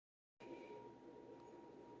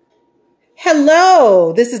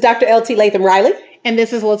Hello, this is Dr. L.T. Latham Riley. And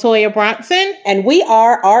this is Latoya Bronson. And we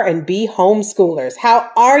are R&B homeschoolers.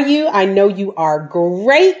 How are you? I know you are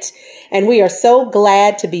great. And we are so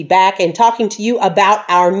glad to be back and talking to you about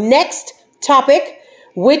our next topic,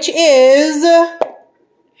 which is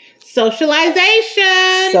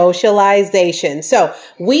socialization. Socialization. So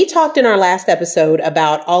we talked in our last episode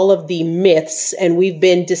about all of the myths, and we've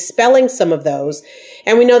been dispelling some of those.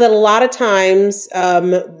 And we know that a lot of times,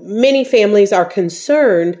 many families are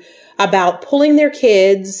concerned about pulling their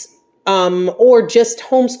kids or just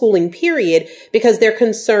homeschooling, period, because they're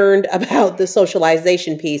concerned about the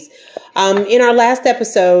socialization piece. In our last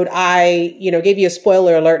episode, I, gave you a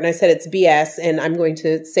spoiler alert and I said it's BS, and I'm going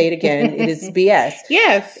to say it again. It is BS.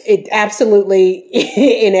 Yes. It absolutely,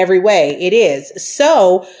 in every way, it is.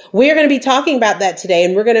 So we're going to be talking about that today,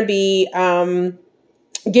 and we're going to be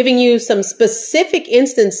giving you some specific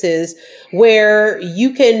instances where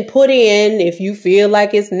you can put in, if you feel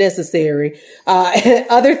like it's necessary,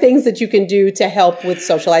 other things that you can do to help with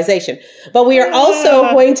socialization. But we are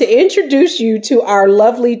also going to introduce you to our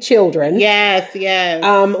lovely children. Yes, yes.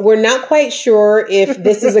 We're not quite sure if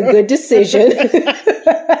this is a good decision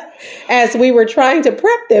as we were trying to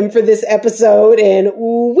prep them for this episode, and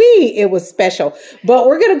it was special. But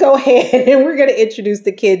we're going to go ahead and we're going to introduce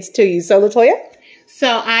the kids to you. So, Latoya? So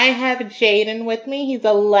I have Jaden with me. He's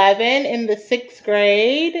 11 in the 6th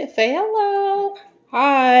grade. Say hello.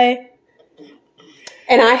 Hi.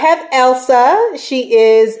 And I have Elsa. She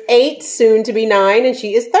is 8, soon to be 9, and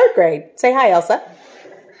she is 3rd grade. Say hi, Elsa.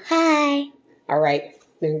 Hi. All right.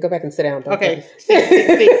 Then go back and sit down. Okay.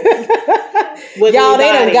 Y'all, they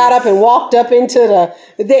done got up and walked up into the,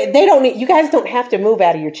 they don't need, you guys don't have to move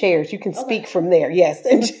out of your chairs. You can speak from there. Yes.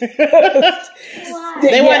 They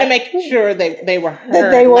wanted to make sure they were heard,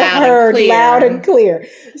 that they were heard loud and clear.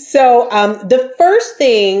 So the first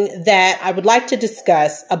thing that I would like to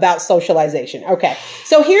discuss about socialization. Okay.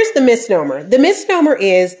 So here's the misnomer. The misnomer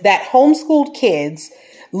is that homeschooled kids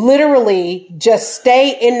literally just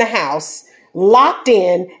stay in the house, locked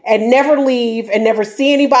in, and never leave and never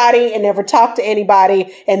see anybody and never talk to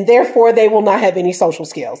anybody, and therefore they will not have any social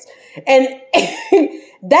skills. And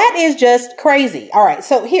that is just crazy. All right.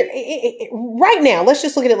 So here, right now, let's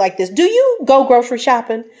just look at it like this. Do you go grocery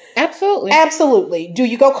shopping? Absolutely. Absolutely. Do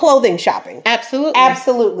you go clothing shopping? Absolutely.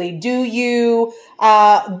 Absolutely. Do you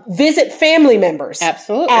visit family members?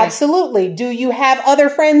 Absolutely. Absolutely. Do you have other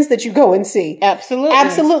friends that you go and see? Absolutely.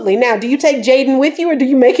 Absolutely. Now, do you take Jaden with you, or do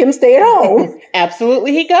you make him stay at home?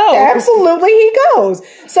 Absolutely, he goes. Absolutely, he goes.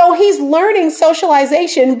 So he's learning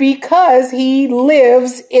socialization because he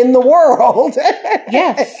lives in the world.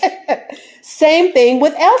 Yes. Same thing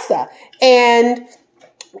with Elsa. And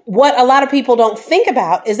what a lot of people don't think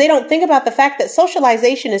about is they don't think about the fact that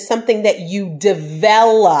socialization is something that you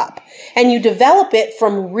develop, and you develop it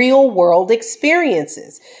from real world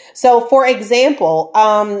experiences. So for example,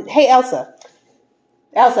 hey, Elsa.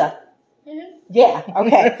 Yeah.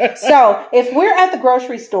 Okay. So if we're at the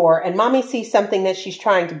grocery store and mommy sees something that she's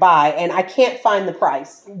trying to buy and I can't find the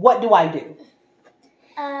price, what do I do?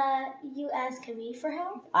 You ask me for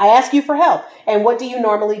help? I ask you for help. And what do you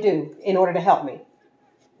normally do in order to help me?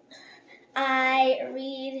 I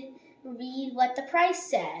read what the price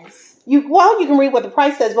says. You can read what the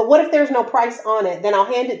price says, but what if there's no price on it? Then I'll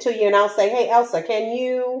hand it to you and I'll say, hey, Elsa, can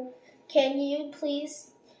you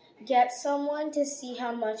please get someone to see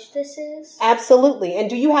how much this is? Absolutely. And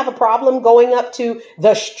do you have a problem going up to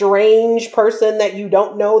the strange person that you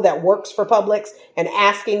don't know that works for Publix and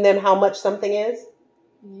asking them how much something is?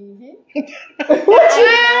 Mm-hmm.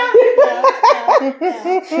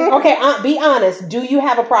 No. Okay, be honest. Do you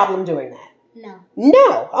have a problem doing that? No.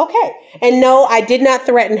 No. Okay. And no, I did not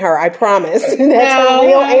threaten her. I promise. That's her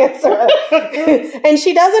real answer. And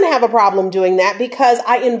she doesn't have a problem doing that because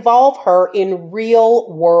I involve her in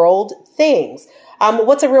real world things.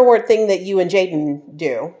 What's a real world thing that you and Jaden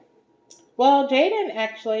do? Well, Jaden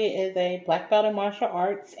actually is a black belt in martial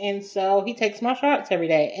arts, and so he takes martial arts every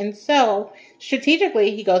day. And so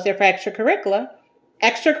strategically, he goes there for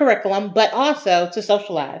extracurriculum, but also to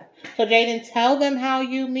socialize. So, Jaden, tell them how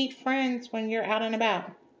you meet friends when you're out and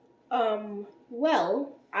about.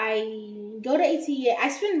 Well, I go to ATA. I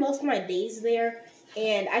spend most of my days there,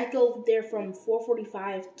 and I go there from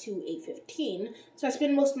 4:45 to 8:15. So I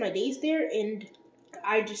spend most of my days there, and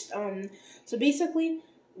I just so basically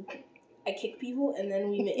I kick people, and then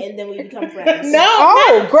we become friends. No.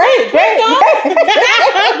 Oh, great.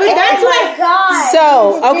 That's my God.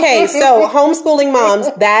 So homeschooling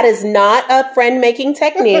moms, that is not a friend-making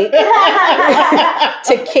technique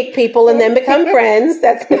to kick people and then become friends.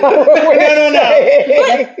 That's not what we're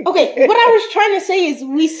saying. Okay, Okay, what I was trying to say is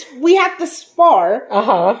we have to spar,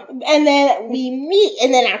 and then we meet,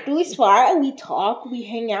 and then after we spar, we talk, we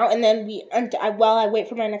hang out, and then while I wait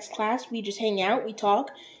for my next class, we just hang out, we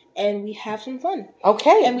talk, and we have some fun.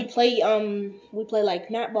 Okay. And we play like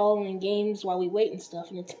netball and games while we wait and stuff,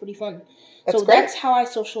 and it's pretty fun. That's so great. That's how I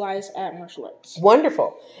socialize at martial arts.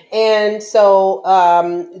 Wonderful. And so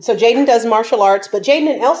Jaden does martial arts, but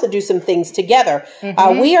Jaden and Elsa do some things together.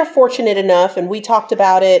 We are fortunate enough, and we talked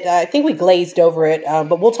about it, I think we glazed over it,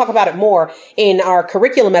 but we'll talk about it more in our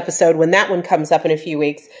curriculum episode when that one comes up in a few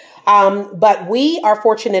weeks. But we are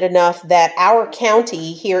fortunate enough that our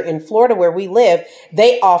county here in Florida where we live,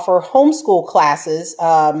 they offer homeschool classes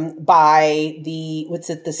by the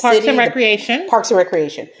Parks city? and Recreation. Parks and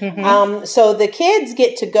Recreation. So the kids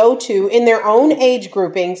get to go to, in their own age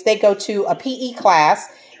groupings, they go to a PE class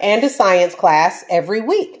and a science class every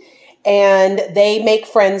week. And they make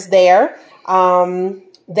friends there.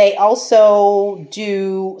 They also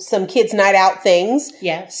do some kids' night out things.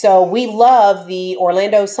 Yes. So we love the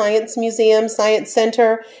Orlando Science Museum, Science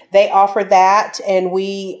Center. They offer that, and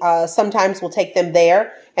we sometimes will take them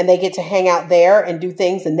there, and they get to hang out there and do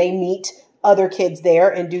things, and they meet other kids there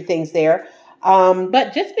and do things there.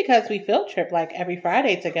 But just because we field trip like every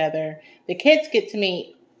Friday together, the kids get to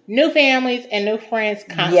meet new families and new friends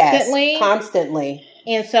constantly. Yes, constantly.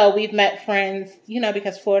 And so we've met friends,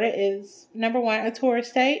 because Florida is, number one, a tourist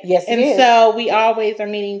state. Yes, it is. And so we always are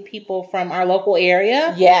meeting people from our local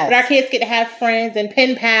area. Yes. But our kids get to have friends and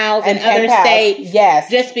pen pals in pen other pals. states. Yes.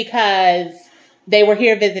 Just because they were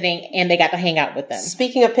here visiting and they got to hang out with them.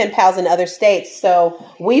 Speaking of pen pals in other states, so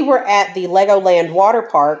we were at the Legoland water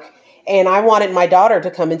park, and I wanted my daughter to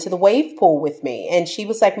come into the wave pool with me. And she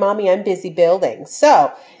was like, Mommy, I'm busy building.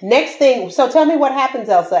 So tell me what happens,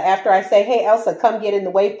 Elsa, after I say, hey, Elsa, come get in the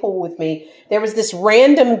wave pool with me. There was this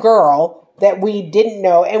random girl that we didn't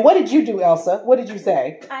know. And what did you do, Elsa? What did you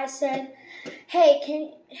say? I said, hey, can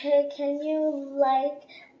you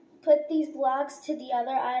put these blocks to the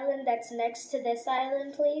other island that's next to this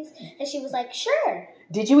island, please? And she was like, sure.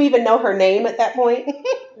 Did you even know her name at that point?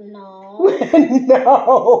 No.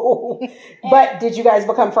 No. But did you guys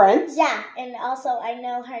become friends? Yeah, and also I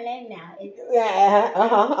know her name now.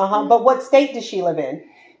 But what state does she live in?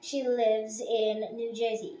 She lives in New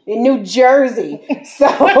Jersey. In New Jersey. So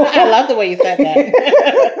I love the way you said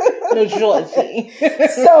that. New Jersey.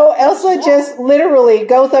 So Elsa just literally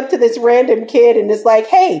goes up to this random kid and is like,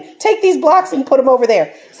 hey, take these blocks and put them over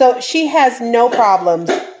there. So she has no problems.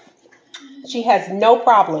 She has no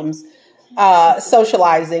problems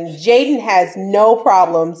socializing. Jaden has no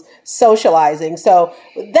problems socializing. So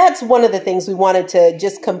that's one of the things we wanted to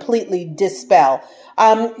just completely dispel.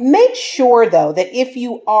 Make sure, though, that if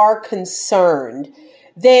you are concerned,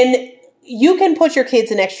 then you can put your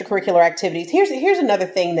kids in extracurricular activities. Here's another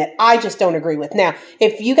thing that I just don't agree with. Now,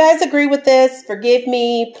 if you guys agree with this, forgive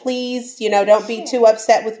me, please, don't be too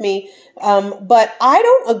upset with me. But I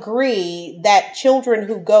don't agree that children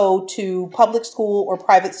who go to public school or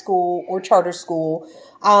private school or charter school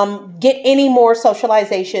get any more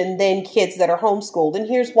socialization than kids that are homeschooled. And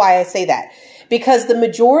here's why I say that. Because the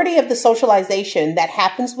majority of the socialization that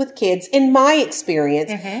happens with kids, in my experience,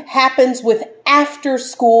 happens with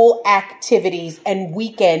after-school activities and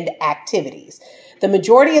weekend activities. The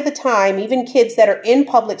majority of the time, even kids that are in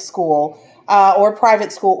public school or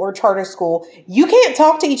private school or charter school, you can't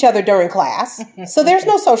talk to each other during class. So there's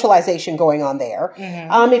no socialization going on there.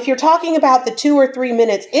 If you're talking about the 2 or 3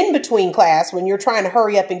 minutes in between class when you're trying to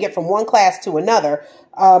hurry up and get from one class to another,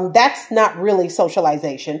 that's not really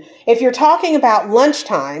socialization. If you're talking about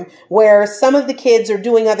lunchtime, where some of the kids are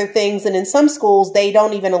doing other things, and in some schools, they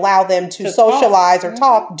don't even allow them to socialize or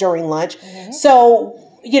talk during lunch. So,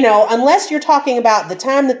 unless you're talking about the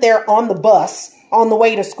time that they're on the bus on the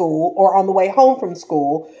way to school or on the way home from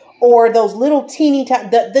school, or those little teeny time,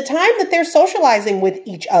 the time that they're socializing with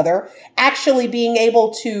each other, actually being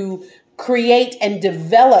able to create and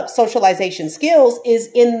develop socialization skills is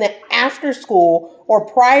in the after school or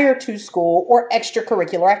prior to school or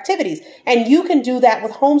extracurricular activities. And you can do that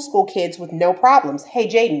with homeschool kids with no problems. Hey,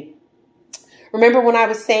 Jaden, remember when I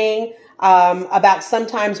was saying about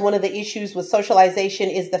sometimes one of the issues with socialization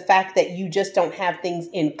is the fact that you just don't have things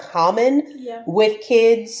in common with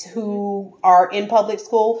kids who are in public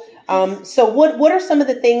school. So what are some of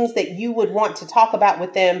the things that you would want to talk about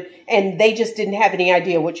with them and they just didn't have any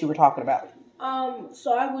idea what you were talking about?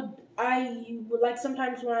 So I would like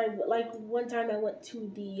sometimes when one time I went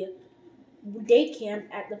to the day camp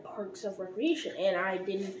at the Parks of Recreation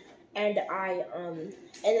and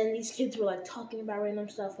then these kids were talking about random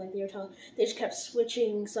stuff, they just kept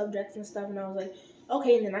switching subjects and stuff, and I was like,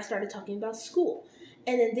 okay, and then I started talking about school.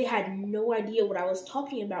 and then they had no idea what I was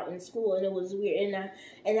talking about in school, and it was weird.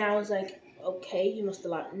 And I was like, okay, you must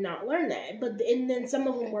have not learned that. And then some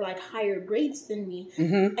of them were like higher grades than me,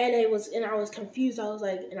 and I was confused. I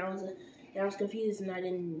was confused, and I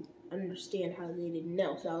didn't understand how they didn't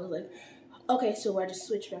know. So I was like, okay, so I just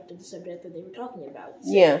switched back to the subject that they were talking about.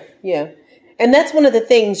 So. Yeah. And that's one of the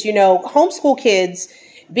things, homeschool kids,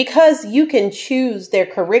 because you can choose their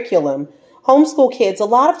curriculum, homeschool kids a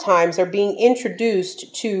lot of times are being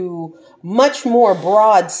introduced to much more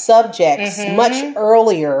broad subjects much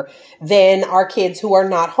earlier than our kids who are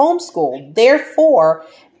not homeschooled. Therefore,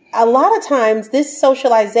 a lot of times this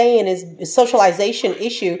socialization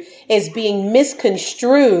issue is being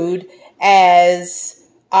misconstrued as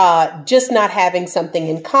just not having something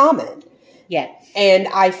in common. Yes. And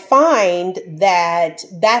I find that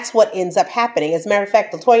that's what ends up happening. As a matter of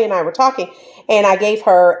fact, Latoya and I were talking, and I gave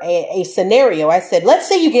her a scenario. I said, let's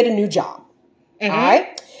say you get a new job, all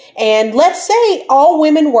right? And let's say all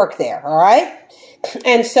women work there, all right?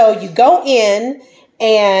 And so you go in,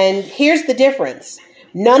 and here's the difference.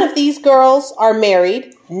 None of these girls are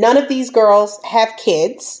married. None of these girls have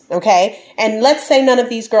kids, okay? And let's say none of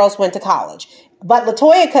these girls went to college. But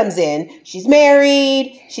Latoya comes in, she's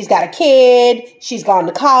married, she's got a kid, she's gone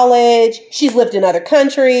to college, she's lived in other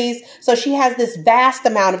countries. So she has this vast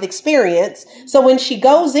amount of experience. So when she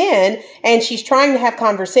goes in and she's trying to have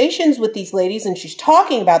conversations with these ladies and she's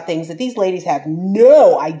talking about things that these ladies have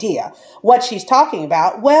no idea what she's talking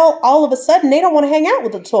about, well, all of a sudden they don't want to hang out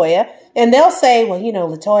with Latoya. And they'll say, well,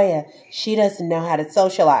 Latoya, she doesn't know how to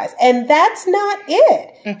socialize. And that's not it.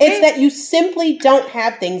 It's that you simply don't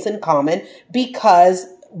have things in common because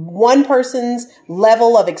one person's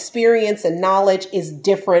level of experience and knowledge is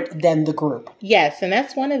different than the group. Yes, and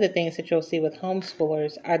that's one of the things that you'll see with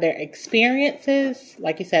homeschoolers are their experiences,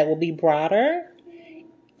 like you said, will be broader.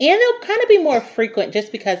 And they'll kind of be more frequent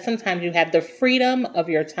just because sometimes you have the freedom of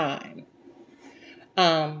your time.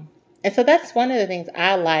 And so that's one of the things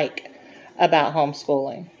I like about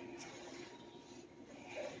homeschooling.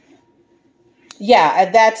 Yeah,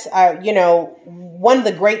 that's, one of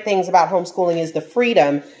the great things about homeschooling is the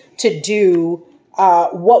freedom to do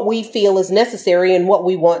what we feel is necessary and what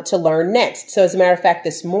we want to learn next. So as a matter of fact,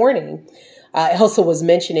 this morning, Elsa was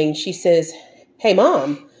mentioning, she says, hey,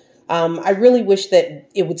 Mom, I really wish that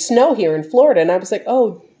it would snow here in Florida. And I was like,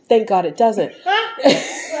 oh, thank God it doesn't.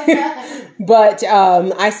 But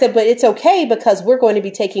I said, but it's okay because we're going to be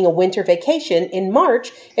taking a winter vacation in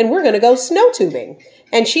March and we're going to go snow tubing.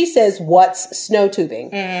 And she says, what's snow tubing?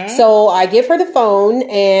 So I give her the phone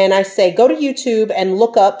and I say, go to YouTube and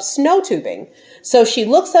look up snow tubing. So she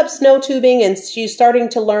looks up snow tubing and she's starting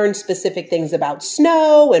to learn specific things about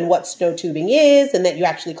snow and what snow tubing is and that you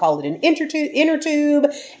actually call it an inner tube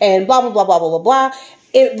and blah, blah, blah, blah, blah, blah, blah.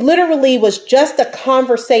 It literally was just a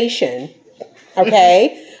conversation,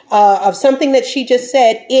 okay, of something that she just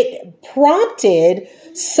said. It prompted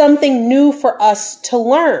something new for us to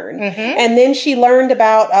learn. And then she learned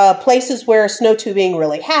about places where snow tubing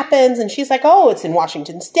really happens. And she's like, oh, it's in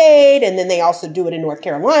Washington State. And then they also do it in North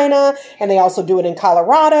Carolina. And they also do it in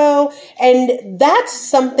Colorado. And that's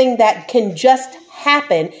something that can just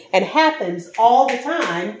happen and happens all the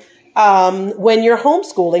time when you're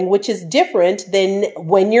homeschooling, which is different than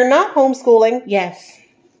when you're not homeschooling. Yes.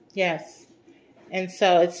 And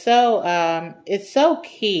so it's so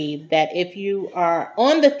key that if you are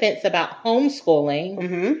on the fence about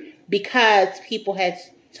homeschooling, because people have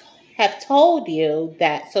told you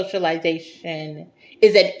that socialization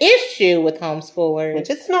is an issue with homeschoolers, Which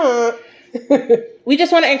it's not. we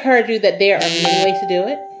just want to encourage you that there are many ways to do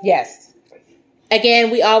it. Yes.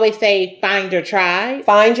 Again, we always say find your tribe.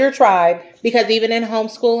 Find your tribe. Because even in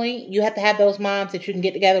homeschooling, you have to have those moms that you can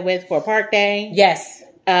get together with for a park day. Yes.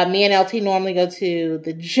 Me and LT normally go to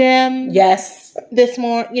the gym. Yes. In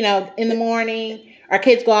the morning. Our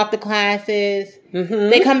kids go off to classes.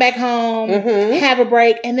 They come back home, have a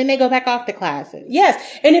break, and then they go back off to classes.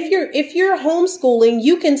 Yes. And if you're homeschooling,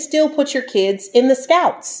 you can still put your kids in the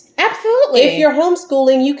Scouts. Absolutely. If you're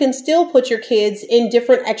homeschooling, you can still put your kids in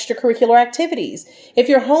different extracurricular activities. If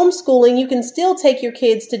you're homeschooling, you can still take your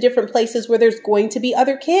kids to different places where there's going to be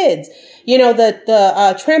other kids.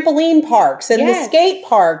 The trampoline parks and the skate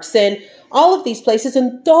parks and all of these places.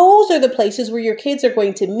 And those are the places where your kids are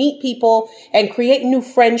going to meet people and create new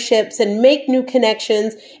friendships and make new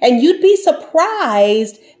connections. And you'd be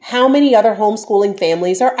surprised how many other homeschooling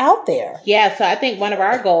families are out there. Yeah, so I think one of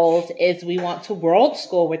our goals is we want to world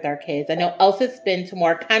school with our kids. I know Elsa's been to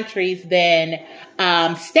more countries than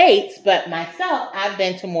states, but myself,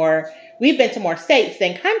 we've been to more states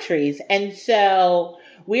than countries. And so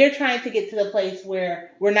We are trying to get to the place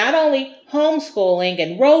where we're not only homeschooling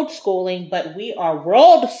and road schooling, but we are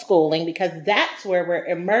world schooling, because that's where we're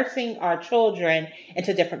immersing our children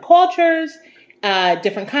into different cultures,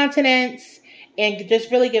 different continents, and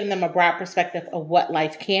just really giving them a broad perspective of what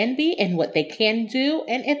life can be and what they can do.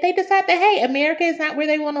 And if they decide that, hey, America is not where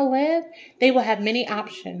they want to live, they will have many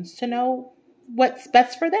options to know what's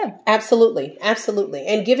best for them. Absolutely. Absolutely.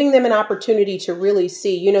 And giving them an opportunity to really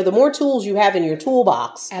see, you know, the more tools you have in your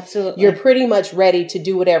toolbox, absolutely, you're pretty much ready to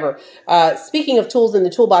do whatever. Speaking of tools in the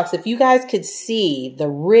toolbox, if you guys could see the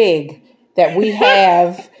rig that we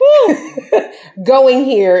have going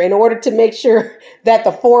here in order to make sure that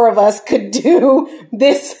the four of us could do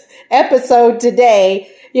this episode today,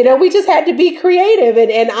 you know, we just had to be creative.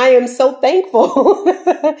 And I am so thankful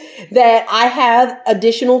that I have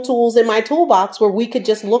additional tools in my toolbox where we could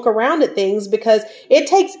just look around at things, because it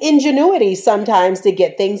takes ingenuity sometimes to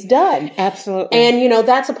get things done. Absolutely. And, you know,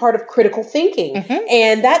 that's a part of critical thinking. Mm-hmm.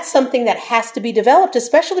 And that's something that has to be developed,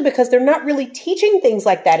 especially because they're not really teaching things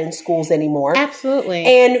like that in schools anymore. Absolutely.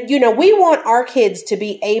 And, you know, we want our kids to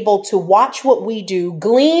be able to watch what we do,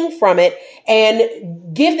 glean from it,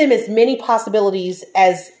 and give them as many possibilities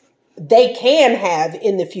as they can have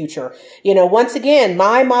in the future. You know, once again,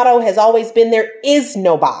 my motto has always been there is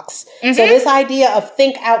no box. Mm-hmm. So this idea of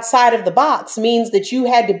think outside of the box means that you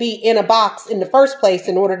had to be in a box in the first place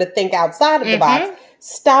in order to think outside of the box.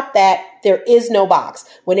 Stop that. There is no box.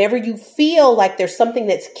 Whenever you feel like there's something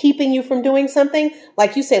that's keeping you from doing something,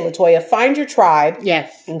 like you say, LaToya, find your tribe.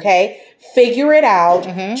 Yes. Okay. Figure it out.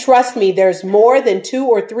 Mm-hmm. Trust me, there's more than 2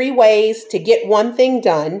 or 3 ways to get one thing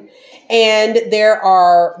done. And there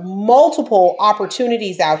are multiple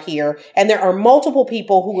opportunities out here, and there are multiple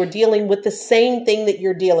people who are dealing with the same thing that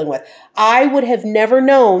you're dealing with. I would have never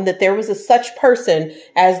known that there was a such person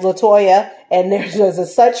as LaToya, and there was a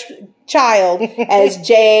such child as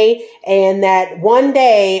Jay, and that one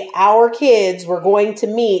day our kids were going to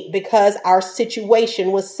meet because our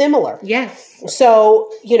situation was similar. Yes.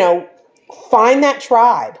 So, you know, find that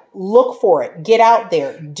tribe, look for it, get out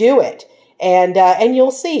there, do it. And you'll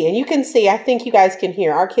see, and you can see, I think you guys can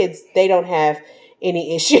hear our kids, they don't have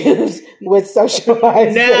any issues with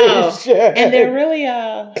socialization. No. And they're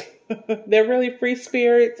really free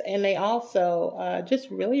spirits, and they also just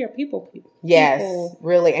really are people. Yes,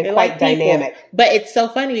 really, and quite like dynamic. But it's so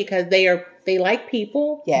funny because they like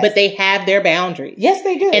people, yes, but they have their boundaries. Yes,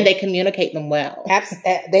 they do. And they communicate them well.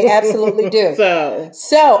 They absolutely do.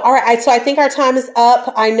 So, all right. So I think our time is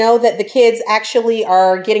up. I know that the kids actually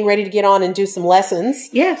are getting ready to get on and do some lessons.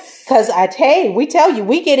 Yes. Because we tell you,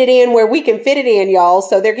 we get it in where we can fit it in, y'all.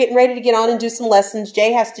 So they're getting ready to get on and do some lessons.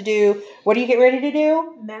 Jay has to do, what are you getting ready to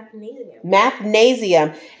do?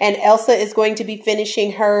 Mathnasium. And Elsa is going to be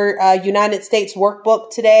finishing her United States workbook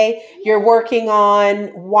today. You're working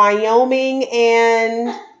on Wyoming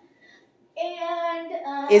and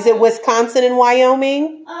is it Wisconsin and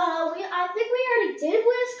Wyoming? I think we already did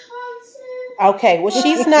Wisconsin. Okay, well,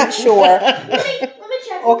 she's not sure. let me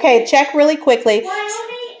check. Okay, check really quickly.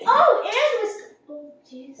 Wyoming and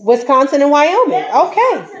Wisconsin and Wyoming.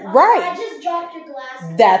 Okay, right. I just dropped your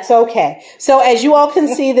glasses. That's okay. So as you all can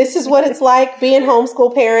see, this is what it's like being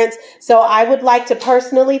homeschool parents. So I would like to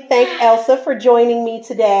personally thank Elsa for joining me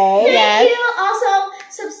today. Thank you. Also,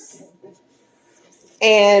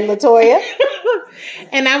 and LaToya.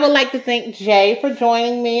 And I would like to thank Jay for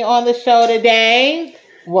joining me on the show today.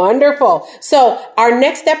 Wonderful. So our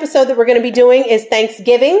next episode that we're going to be doing is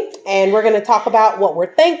Thanksgiving, and we're going to talk about what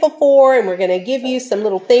we're thankful for, and we're going to give you some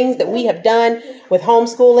little things that we have done with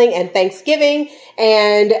homeschooling and Thanksgiving.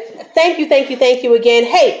 And thank you again.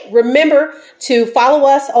 Hey, remember to follow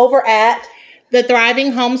us over at The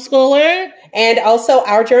Thriving Homeschooler. And also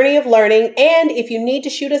Our Journey of Learning. And if you need to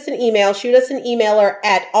shoot us an emailer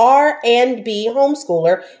at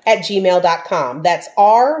randbhomeschooler@gmail.com. That's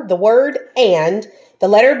R, the word and, the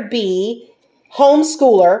letter B,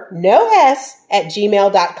 homeschooler, no S,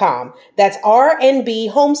 @gmail.com. That's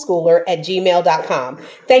randbhomeschooler@gmail.com.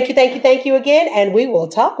 Thank you again. And we will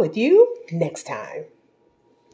talk with you next time.